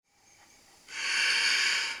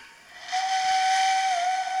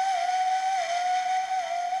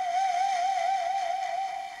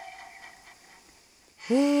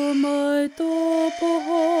O mai tō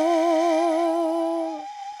poho,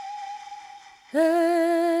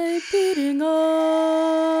 hei piringa.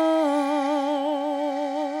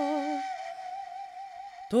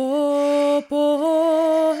 Tō poho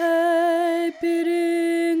hei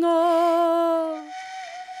piringa,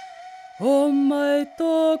 o mai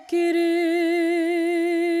tō kiri,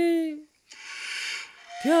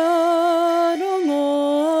 kia rongo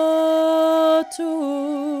atu.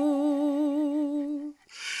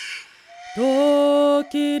 Tō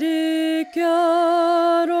kiri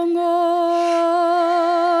kia rongo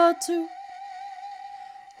atu,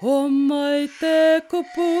 o mai te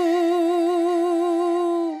kupu,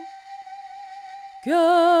 kia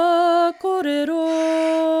kōrero.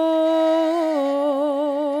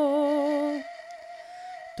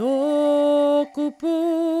 Tō kupu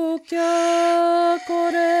kia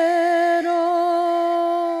kōrero,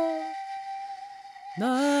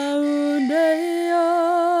 nau nei au,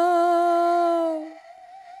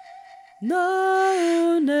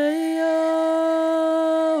 nau nei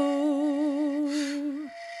au,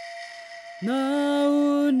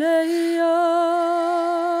 nau nei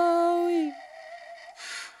au.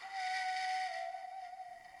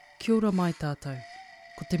 Kia ora mai tātou,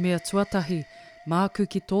 ko te mea tuatahi, māku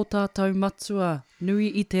ki tō tātou matua, nui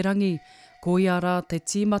i te rangi, ko ia rā te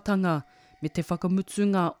tīmatanga, me te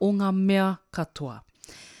whakamutunga o ngā mea katoa.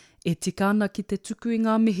 E tika ana ki te tuku i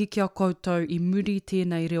ngā mihi kia koutou i muri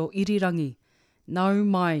tēnei reo irirangi. Nau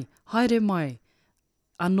mai, haere mai,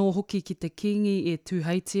 anō hoki ki te kingi e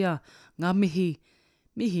tūheitia, ngā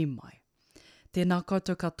mihi mai. Tēnā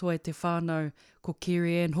koutou katoa e te whānau, ko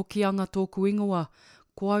Kerry Ann hokianga tōku ingoa,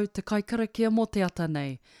 ko au te kai karakia mō te ata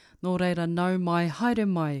nei, nō reira nau mai, haere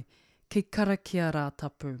mai, ki karakia rā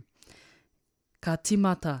tapu. Ka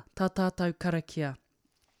timata, tā tātou karakia.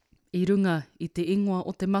 I runga i te ingoa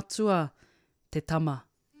o te matua, te tama,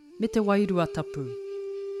 me te wairua tapu.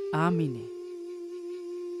 Āmine.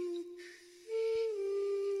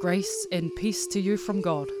 Grace and peace to you from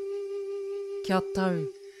God. Kia tau,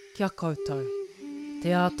 kia koutou.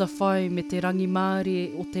 Te ata whai me te rangi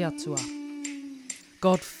Māori o te atua.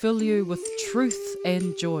 God fill you with truth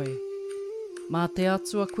and joy. Mā te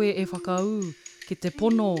atua koe e whakau ki te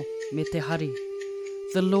pono me te hari.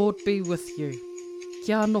 The Lord be with you.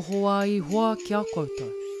 Kia noho ai hoa kia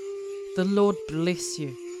koutou. The Lord bless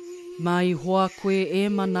you. Mai hoa koe e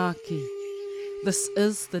manaki. This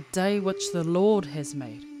is the day which the Lord has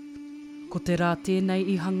made. Ko te rā tēnei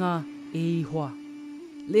i hanga e ihoa.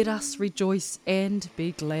 Let us rejoice and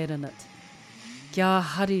be glad in it. Kia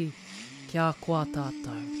hari, kia koa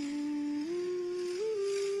tātou.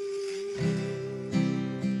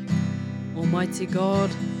 Almighty God,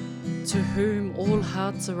 to whom all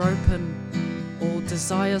hearts are open, all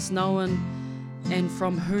desires known, and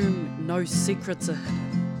from whom no secrets are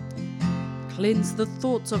hidden. Cleanse the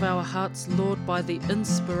thoughts of our hearts, Lord, by the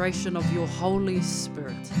inspiration of your Holy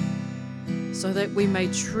Spirit, so that we may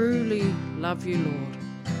truly love you, Lord,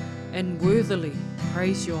 and worthily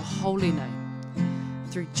praise your holy name.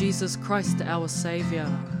 Through Jesus Christ our Saviour.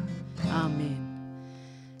 Amen.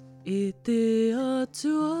 E te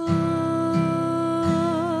atua,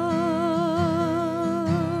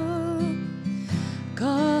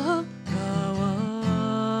 ka rawa,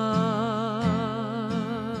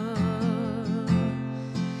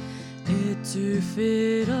 e tu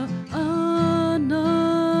whira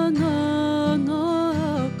ana ngā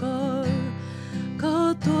kau,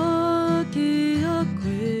 katoa ki a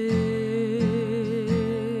koe.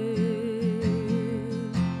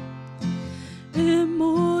 E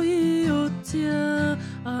moi o tia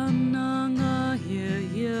a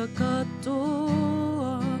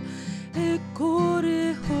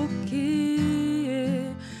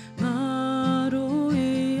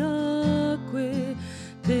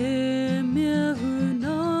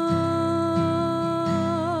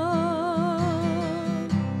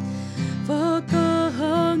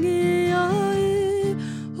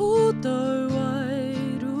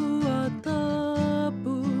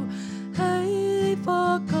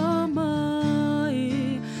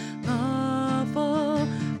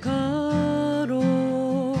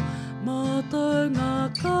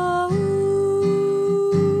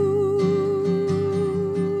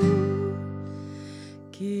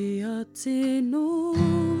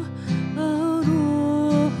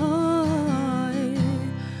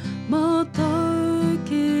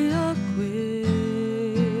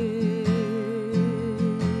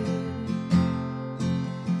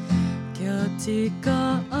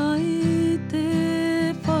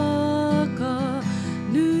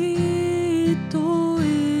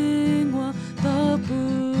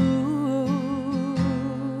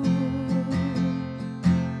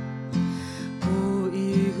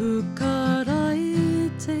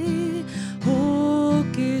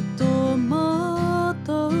ki tō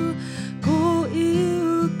mātou, ko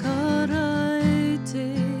iu karaite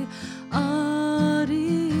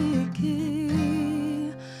ariki.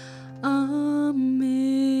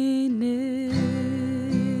 Amene.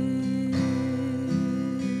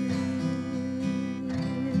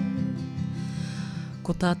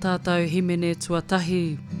 Ko tā tātou himene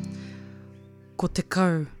tuatahi, ko te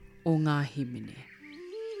kau o ngā himene.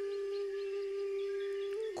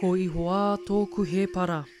 Ko ihoa tōku he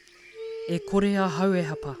para, e kore a hau e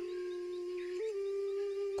hapa.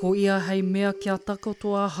 Ko ia hei mea kia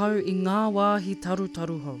takotoa hau i ngā wāhi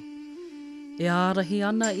tarutaru hau. E ārahi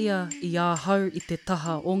ana ia i a hau i te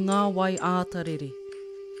taha o ngā wai ātarere.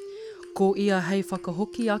 Ko ia hei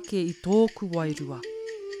whakahoki ake i tōku wairua.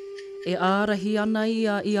 E ārahi ana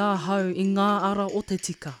ia i a hau i ngā ara o te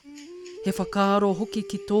tika. He whakaaro hoki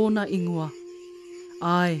ki tōna ingoa.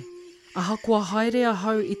 Ai, aha kua haere a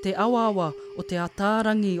hau i te awawa o te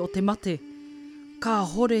atārangi o te mate. Ka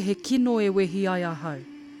hore he kino e wehi ai a hau.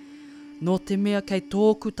 Nō te mea kei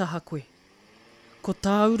tōku taha koe. Ko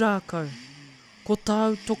tāu rākau, ko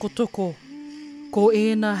tāu tokotoko, ko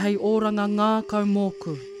ēna hei oranga ngākau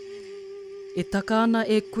mōku. E taka ana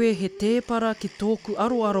e koe he tēpara ki tōku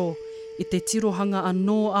aroaro i te tirohanga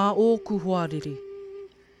anō a ōku hoariri.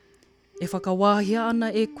 E whakawāhia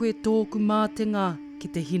ana e koe tōku mātenga ki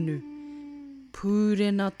te hinu.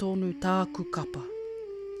 Pūrena tonu tāku kapa.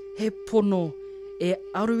 He pono e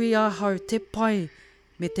arui a hau te pai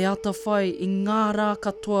me te atawhai i ngā rā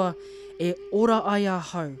katoa e ora ai a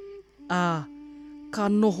hau. Ka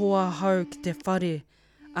noho a hau ki te whare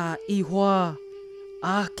ihoa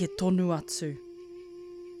ke tonu atu.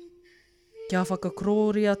 Kia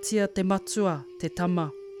whakakrōria tia te matua, te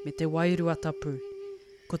tama me te wairua tapu.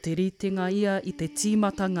 Ko te ritenga ia i te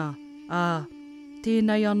tīmatanga,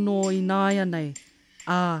 tēnei anō i nāia nei,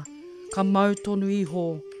 ka mau tonu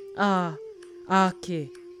iho, ake.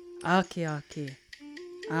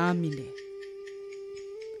 Āmine.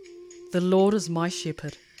 The Lord is my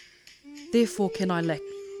shepherd, therefore can I lack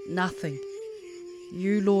nothing.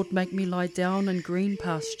 You, Lord, make me lie down in green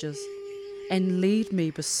pastures and lead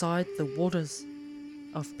me beside the waters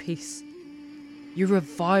of peace. You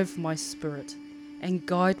revive my spirit and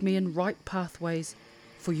guide me in right pathways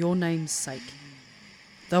for your name's sake.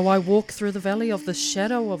 Though I walk through the valley of the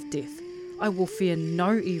shadow of death, I will fear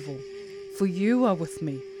no evil, for you are with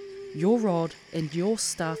me. Your rod and your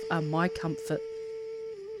staff are my comfort.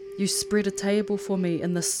 You spread a table for me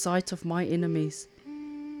in the sight of my enemies.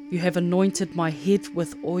 You have anointed my head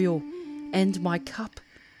with oil, and my cup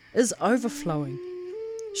is overflowing.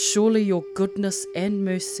 Surely your goodness and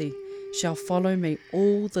mercy shall follow me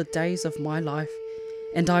all the days of my life,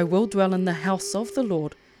 and I will dwell in the house of the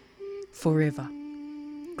Lord forever.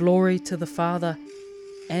 Glory to the Father,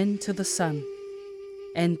 and to the Son,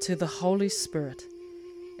 and to the Holy Spirit,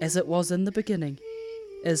 as it was in the beginning,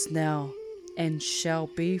 is now, and shall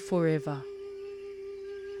be forever.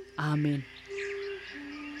 Amen.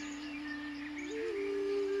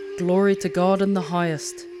 Glory to God in the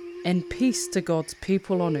highest, and peace to God's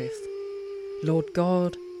people on earth. Lord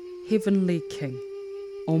God, Heavenly King,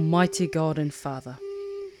 Almighty God and Father,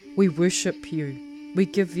 we worship you, we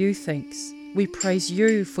give you thanks, we praise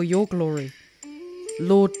you for your glory.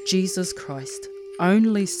 Lord Jesus Christ,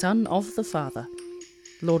 only Son of the Father,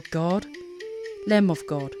 Lord God, Lamb of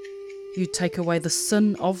God, you take away the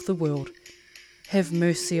sin of the world. Have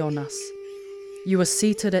mercy on us. You are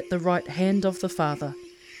seated at the right hand of the Father.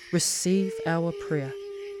 Receive our prayer.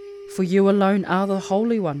 For you alone are the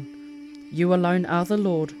Holy One. You alone are the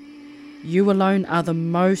Lord. You alone are the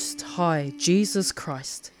Most High, Jesus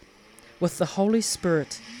Christ, with the Holy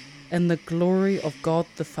Spirit and the glory of God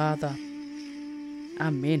the Father.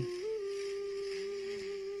 Amen.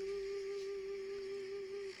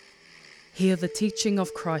 Hear the teaching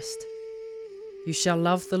of Christ. You shall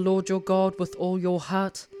love the Lord your God with all your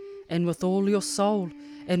heart, and with all your soul,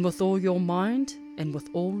 and with all your mind, and with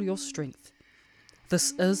all your strength.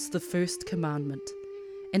 This is the first commandment.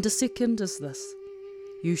 And the second is this: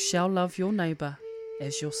 you shall love your neighbour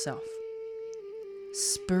as yourself.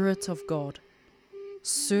 Spirit of God,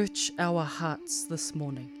 search our hearts this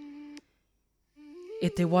morning. E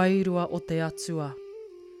te wairua o te atua,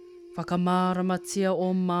 whakamāramatia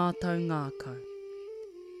o mātou ngākau.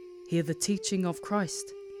 Hear the teaching of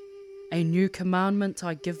Christ. A new commandment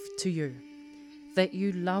I give to you, that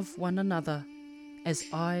you love one another as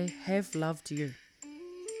I have loved you.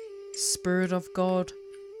 Spirit of God,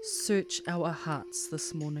 search our hearts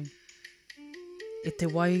this morning. E te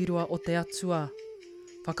wairua o te atua,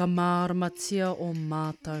 whakamāramatia o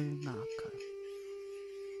mātou ngākau.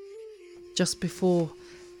 Just before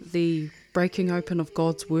the breaking open of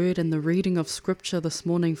God's Word and the reading of Scripture this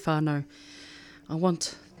morning, whānau, I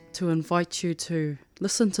want to invite you to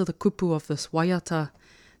listen to the kupu of this waiata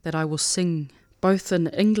that I will sing both in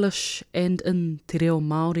English and in te reo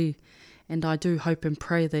Māori, and I do hope and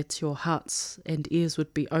pray that your hearts and ears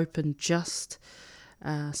would be open just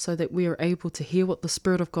so that we are able to hear what the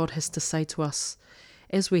Spirit of God has to say to us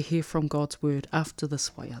as we hear from God's Word after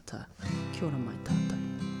this waiata. Kia ora mai tātou.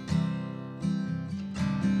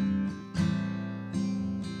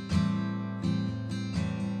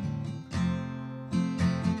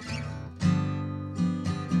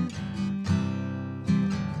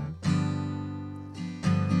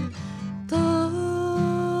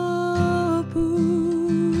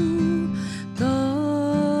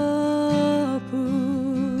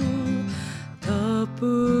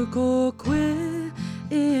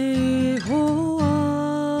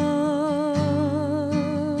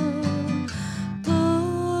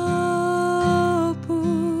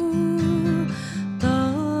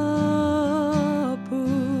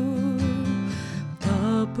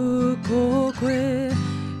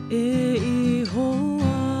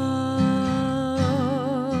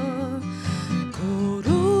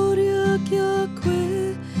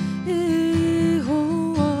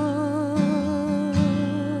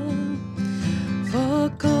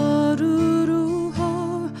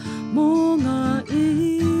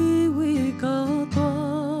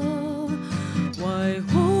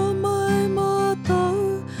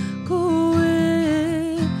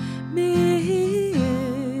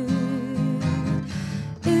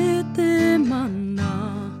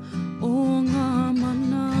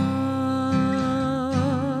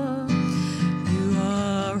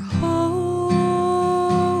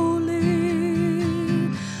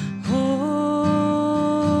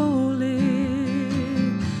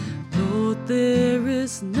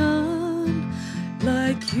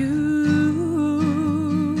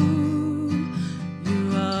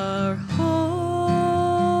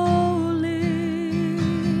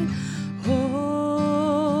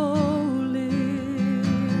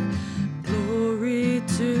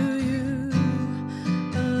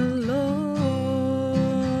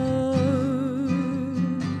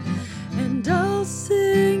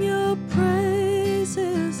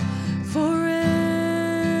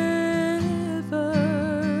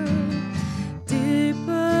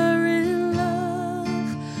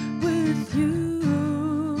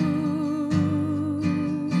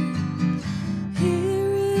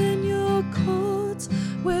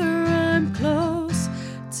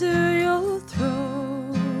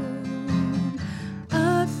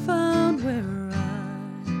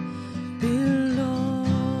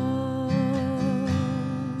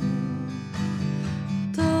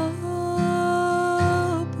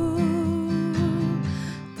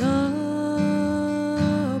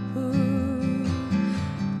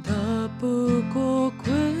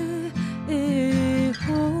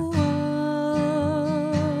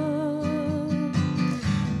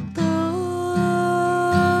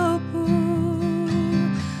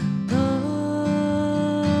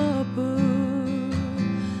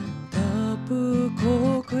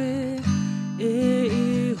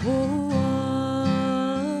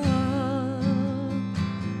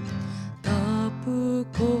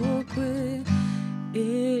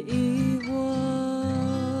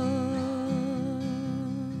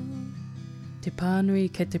 Te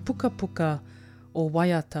pānui kei te puka puka o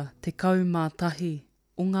waiata te kaumātahi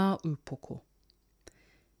o ngā upoko.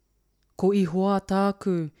 Ko I hoa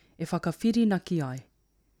tāku e whakawhirinaki ai.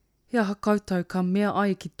 Hea hakautou ka mea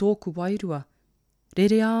ai ki tōku wairua,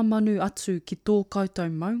 rere āmanu atu ki tō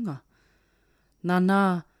koutou maunga.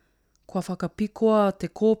 Nā, kua whakapikoa te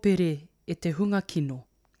kōpere e te hunga kino.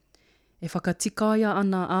 E whakatikaia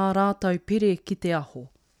ana ā rātou pere ki te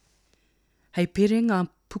aho. Hei pere ngā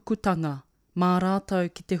pukutanga mā rātou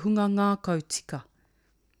ki te hunga ngā kautika.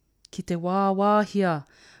 Ki te wāwāhia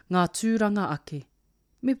ngā tūranga ake,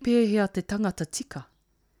 me pēhea te tangata tika.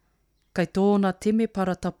 Kei tōna teme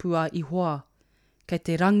paratapu a ihoa, kei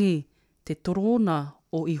te rangi te torona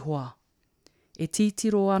o ihoa. E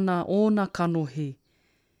titiro ana ōna kanohi,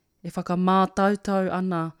 e whakamātautau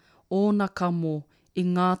ana ōna kamo i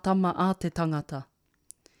ngā tama a te tangata.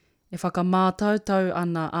 E whakamātautau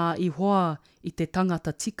ana a ihoa i te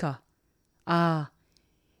tangata tika.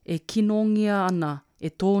 E kinongia ana e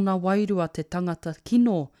tōna wairua te tangata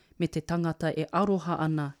kino me te tangata e aroha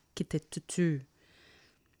ana ki te tutu.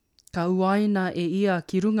 Ka uaina e ia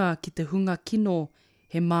ki runga ki te hunga kino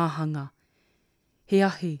he māhanga. He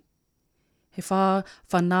ahi, he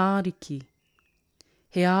whanāriki,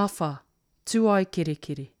 he āwha, tuai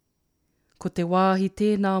kerekere. Ko te wāhi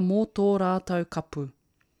tēnā mō tō rātou kapu.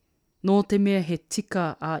 Nō te mea he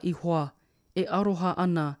tika a ihoa, e aroha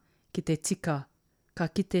ana ki te tika, ka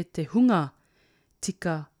kite te hunga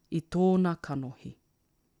tika I tōna kanohi.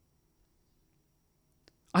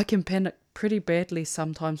 I can panic pretty badly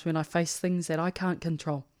sometimes when I face things that I can't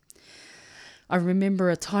control. I remember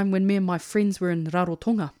a time when me and my friends were in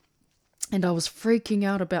Rarotonga, and I was freaking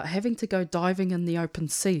out about having to go diving in the open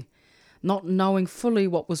sea, not knowing fully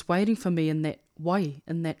what was waiting for me in that wai,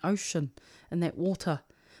 in that ocean, in that water,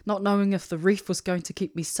 not knowing if the reef was going to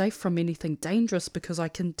keep me safe from anything dangerous because I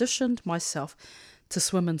conditioned myself to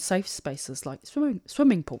swim in safe spaces like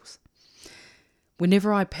swimming pools.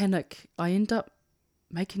 Whenever I panic, I end up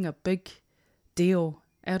making a big deal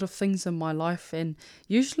out of things in my life and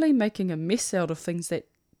usually making a mess out of things that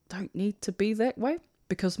don't need to be that way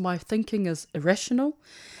because my thinking is irrational.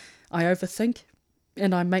 I overthink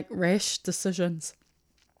and I make rash decisions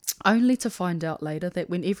only to find out later that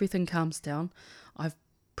when everything calms down, I've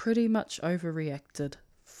pretty much overreacted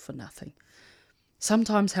for nothing.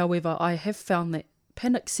 Sometimes, however, I have found that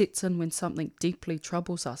panic sets in when something deeply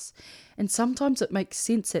troubles us, and sometimes it makes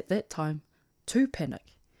sense at that time to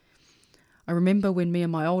panic. I remember when me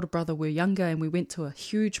and my older brother were younger and we went to a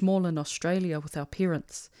huge mall in Australia with our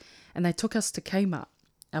parents, and they took us to Kmart.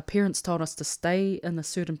 Our parents told us to stay in a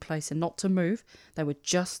certain place and not to move. They were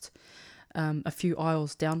just a few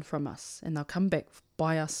aisles down from us, and they'll come back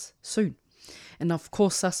by us soon. And of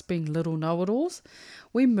course, us being little know-it-alls,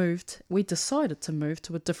 we decided to move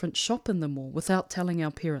to a different shop in the mall without telling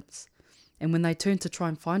our parents. And when they turned to try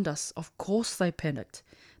and find us, of course they panicked.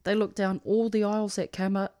 They looked down all the aisles at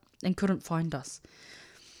Kmart and couldn't find us.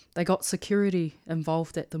 They got security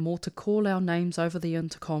involved at the mall to call our names over the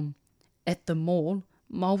intercom at the mall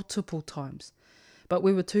multiple times. But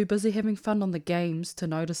we were too busy having fun on the games to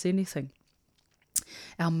notice anything.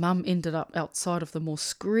 Our mum ended up outside of the mall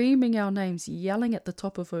screaming our names, yelling at the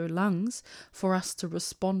top of her lungs for us to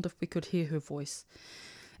respond if we could hear her voice.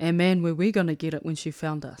 And man, were we going to get it when she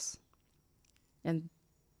found us. And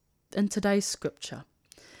in today's scripture,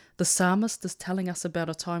 the psalmist is telling us about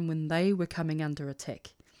a time when they were coming under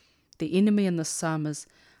attack. The enemy in the psalm is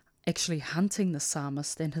actually hunting the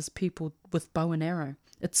psalmist and his people with bow and arrow.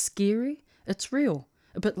 It's scary, it's real,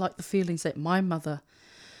 a bit like the feelings that my mother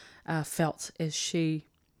felt as she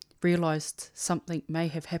realised something may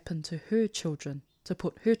have happened to her children, to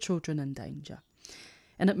put her children in danger.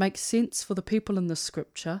 And it makes sense for the people in the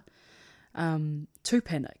scripture to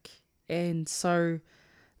panic. And so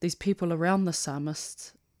these people around the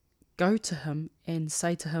psalmist go to him and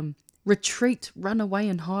say to him, "Retreat, run away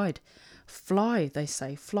and hide. Fly," they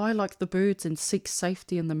say, "fly like the birds and seek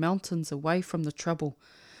safety in the mountains away from the trouble."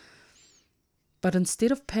 But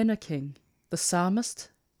instead of panicking, the psalmist,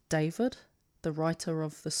 David, the writer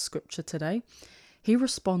of the scripture today, he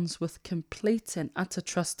responds with complete and utter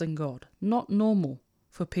trust in God, not normal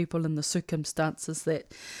for people in the circumstances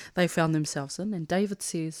that they found themselves in. And David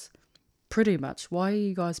says, pretty much, "Why are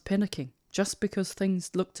you guys panicking? Just because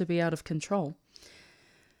things look to be out of control."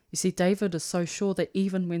 You see, David is so sure that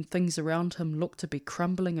even when things around him look to be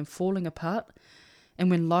crumbling and falling apart, and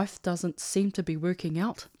when life doesn't seem to be working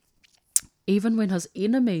out, even when his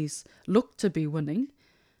enemies look to be winning,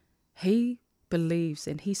 he believes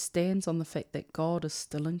and he stands on the fact that God is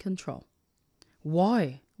still in control.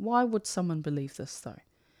 Why? Why would someone believe this though?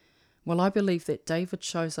 Well, I believe that David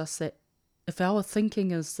shows us that if our thinking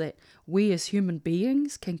is that we as human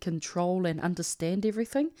beings can control and understand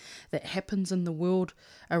everything that happens in the world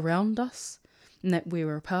around us and that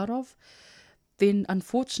we're a part of, then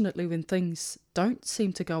unfortunately when things don't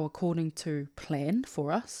seem to go according to plan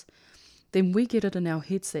for us, then we get it in our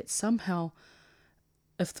heads that somehow,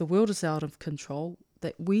 if the world is out of control,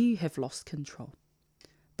 that we have lost control.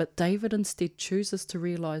 But David instead chooses to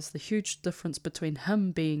realize the huge difference between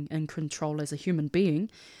him being in control as a human being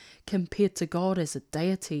compared to God as a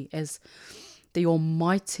deity, as the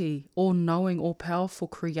almighty, all-knowing, all-powerful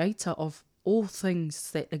creator of all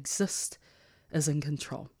things that exist is in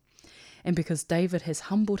control. And because David has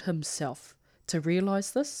humbled himself to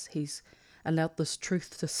realize this, he's allowed this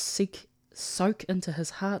truth to soak into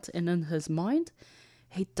his heart and in his mind,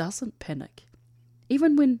 he doesn't panic,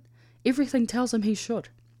 even when everything tells him he should.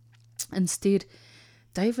 Instead,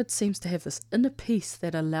 David seems to have this inner peace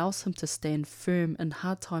that allows him to stand firm in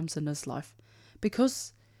hard times in his life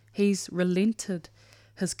because he's relented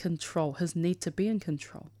his control, his need to be in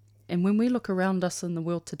control. And when we look around us in the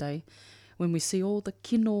world today, when we see all the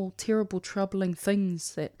kino, terrible, troubling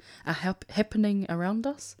things that are happening around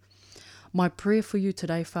us, my prayer for you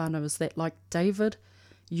today, whānau, is that like David,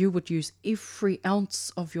 you would use every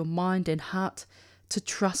ounce of your mind and heart to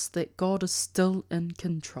trust that God is still in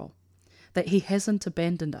control, that he hasn't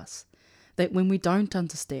abandoned us, that when we don't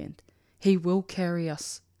understand, He will carry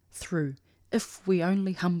us through if we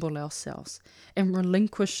only humble ourselves and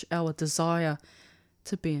relinquish our desire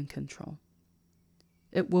to be in control.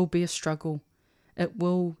 It will be a struggle. It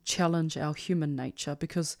will challenge our human nature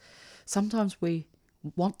because sometimes we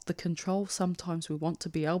want the control, sometimes we want to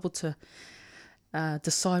be able to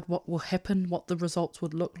decide what will happen, what the results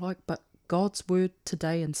would look like, but God's word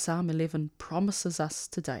today in Psalm 11 promises us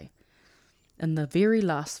today, in the very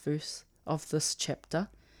last verse of this chapter,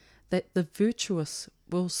 that the virtuous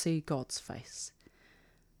will see God's face.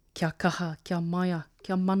 Kia kaha, kia maia,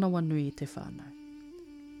 kia manawa nui i te whānau.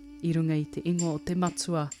 I runga i te ingo o te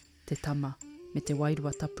matua, te tama, me te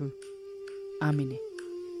wairua tapu. Āmine.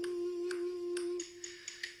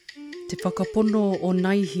 Te whakapono o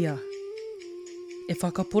Naihia. E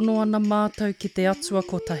whakapono ana mātou ki te atua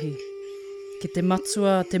kotahi, ki te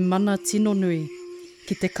matua te mana tino nui,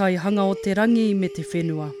 ki te kaihanga o te rangi me te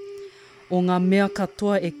whenua, o ngā mea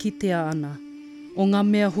katoa e kitea ana, o ngā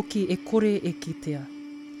mea hoki e kore e kitea.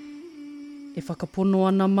 E whakapono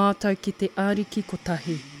ana mātou ki te āriki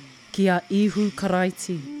kotahi, ki a ihu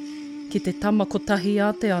karaiti, ki te tama kotahi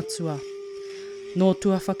a te atua. Nō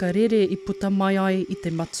tua whakarere i puta mai ai i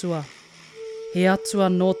te matua. He atua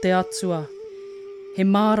nō te atua. He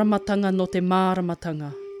māramatanga no te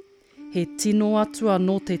māramatanga. He tino atua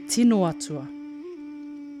no te tino atua.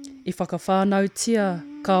 I whakawhānautia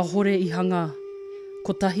ka hore i hanga,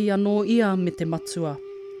 kotahi anō ia me te matua.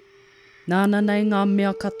 Nāna nei ngā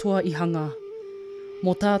mea katoa i hanga,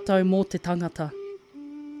 mō tātou mō te tangata,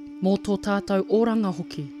 mō tō tātou oranga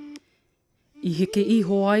hoki. I heke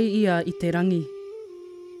iho ai ia i te rangi,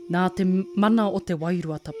 nā te mana o te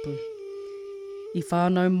wairua tapu. I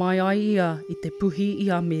whānau mai ai ia i te puhi i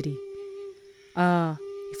Ameri.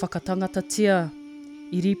 I whakatangata tia,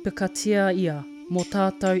 i ripika tia ia, mō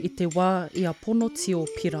tātou i te wā i a pono tio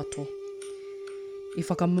pirato. I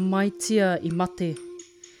whakamamai tia i mate,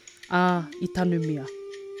 i tanumia.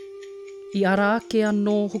 I ara ake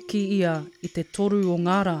anō hoki ia i te toru o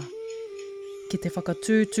ngāra, ki te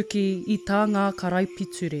whakatūtuki i tā ngā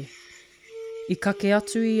karaipiture. I kake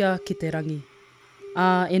atu ia ki te rangi.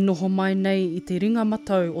 E noho mai nei i te ringa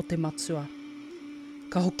matau o te matua.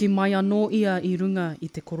 Ka hoki mai anō ia i runga i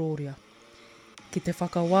te kororia. Ki te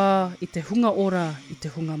whakawā i te hunga ora i te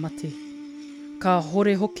hunga mate. Ka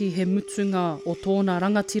hore hoki he mutunga o tōna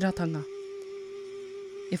rangatiratanga.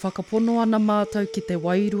 E whakapono ana mātou ki te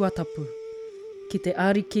wairua tapu. Ki te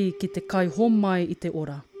ariki ki te kai homai i te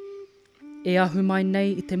ora. E ahu mai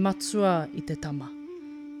nei i te matua i te tama.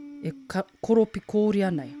 E koropi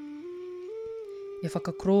kōria nei. E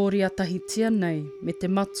whakakroria tahitia nei me te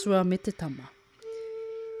matua me te tama.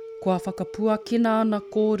 Kua whakapuakina ana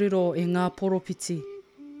kōrero e ngā poropiti.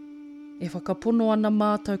 E whakapono ana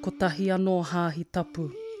mātou ko tahi anō hāhi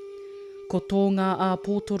tapu. Ko tō ngā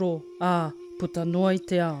āpōtoro puta noa i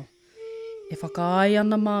te ao. E whakaai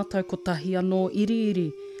ana mātou ko tahi anō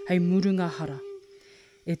iri hei murunga hara.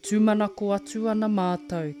 E tūmanako atu ana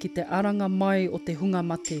mātou ki te aranga mai o te hunga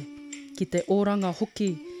mate, ki te oranga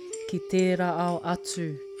hoki, ki tērā ao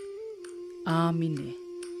atu. Āmine.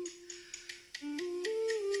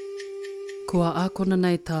 Kua ākona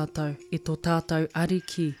nei tātou i tō tātou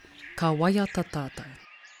ariki, ka waiata tātou.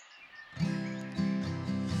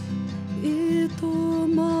 I tō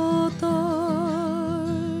mātou,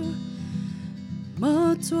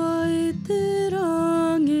 matua i te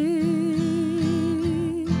rangi,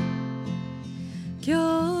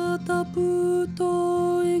 kia tapu tō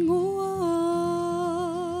ingoa,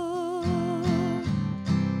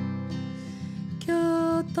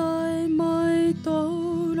 kia tai mai tō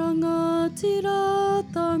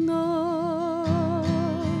rangatiratanga,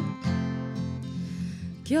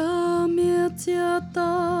 kia mea tia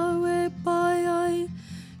tau e pai ai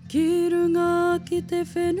ki runga ki te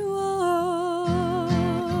whenua.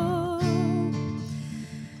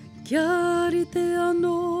 Kia rite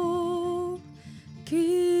anō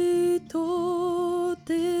ki tō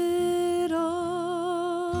te rangi.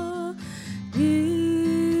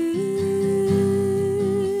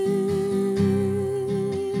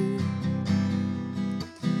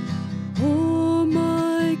 O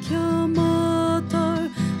mai kia mātou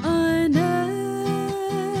ai nei,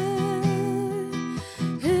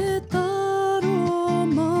 he taro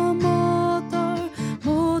mā mātou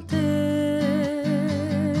mō te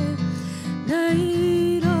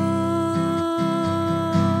nei rā.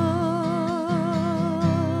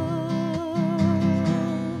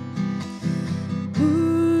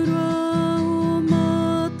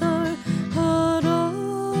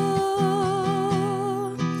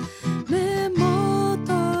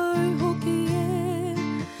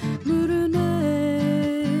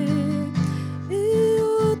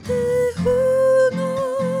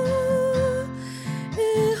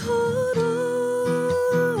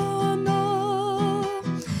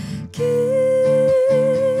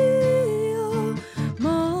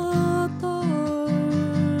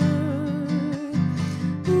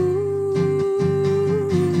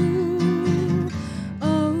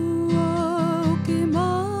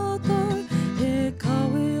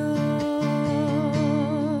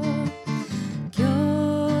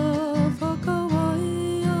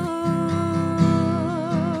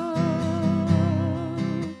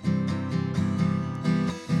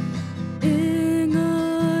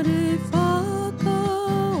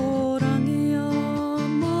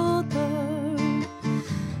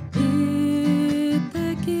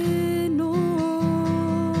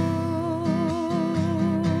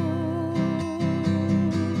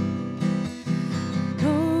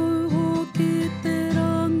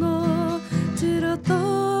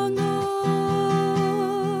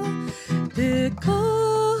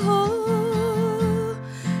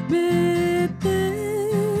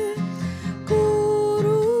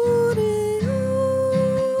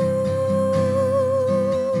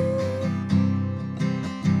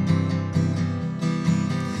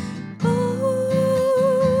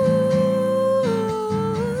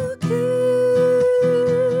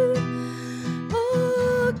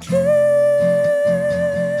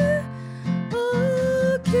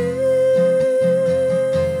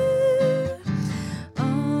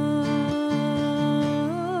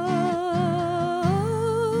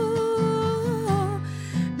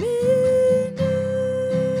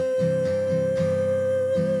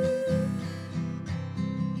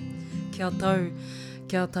 kia tau,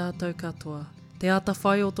 kia tātou katoa. Te ata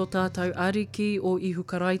whai o tō tātou ariki o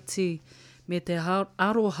Ihukaraiti, me te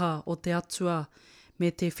aroha o te atua,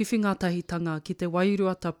 me te whiwhingatahitanga ki te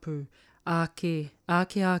wairua tapu, ake,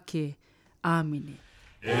 āmine.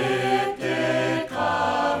 E te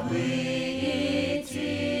kawi I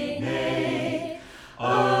tine,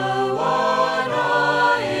 auara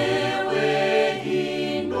e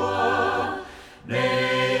wehi noa,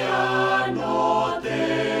 nei anō te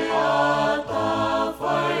ata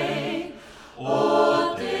whai, o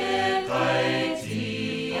te kaiti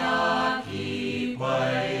aki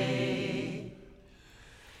pai.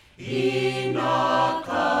 I nā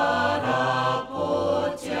kara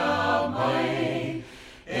potia mai,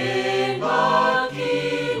 e ngā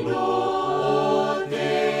kino o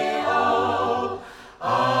te ao, a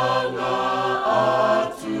ngā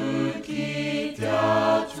atu ki te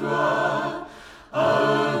atua,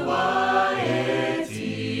 aua e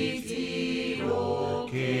titi o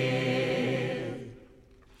ke.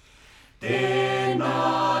 Tēnā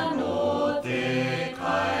no te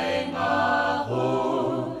kainga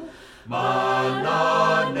hou,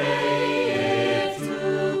 mana nei e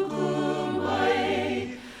tuku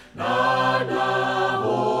mai, nana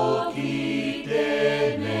hoki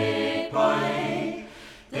tēnei pai,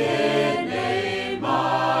 tēnei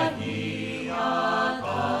mahi a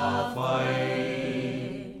ka whai.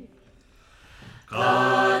 Ka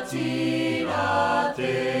tira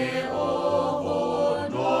te oho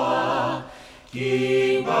noa, ki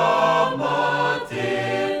ngā mate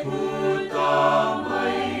puta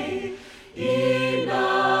mai, ina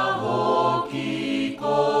hoki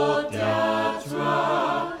ko te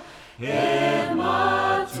atua, he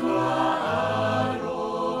matua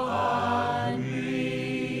aroha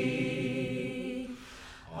nui.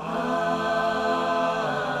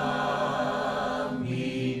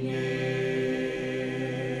 Āmine.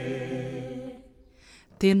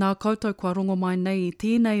 Tēnā koutou kua rongo mai nei I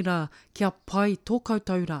tēnei rā kia pai tō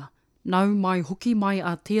koutou rā. Nau mai hoki mai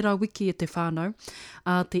a tērā wiki e te whānau,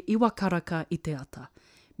 a te iwakaraka I te ata.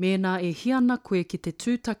 Mēnā e hiana koe ki te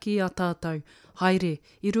tūtaki a tātou, haere,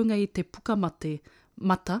 I runga I te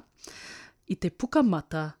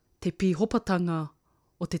pukamata, te pīhopatanga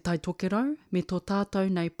o te taitokerau, me tō tātou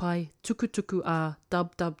nei pai tukutuku a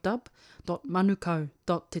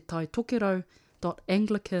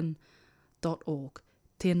www.manukau.tetaitokerau.anglican.org.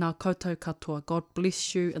 Tēnā koutou katoa. God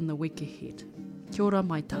bless you in the week ahead. Kia ora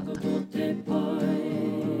mai tātou.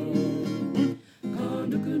 Ka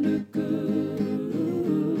nuku nuku,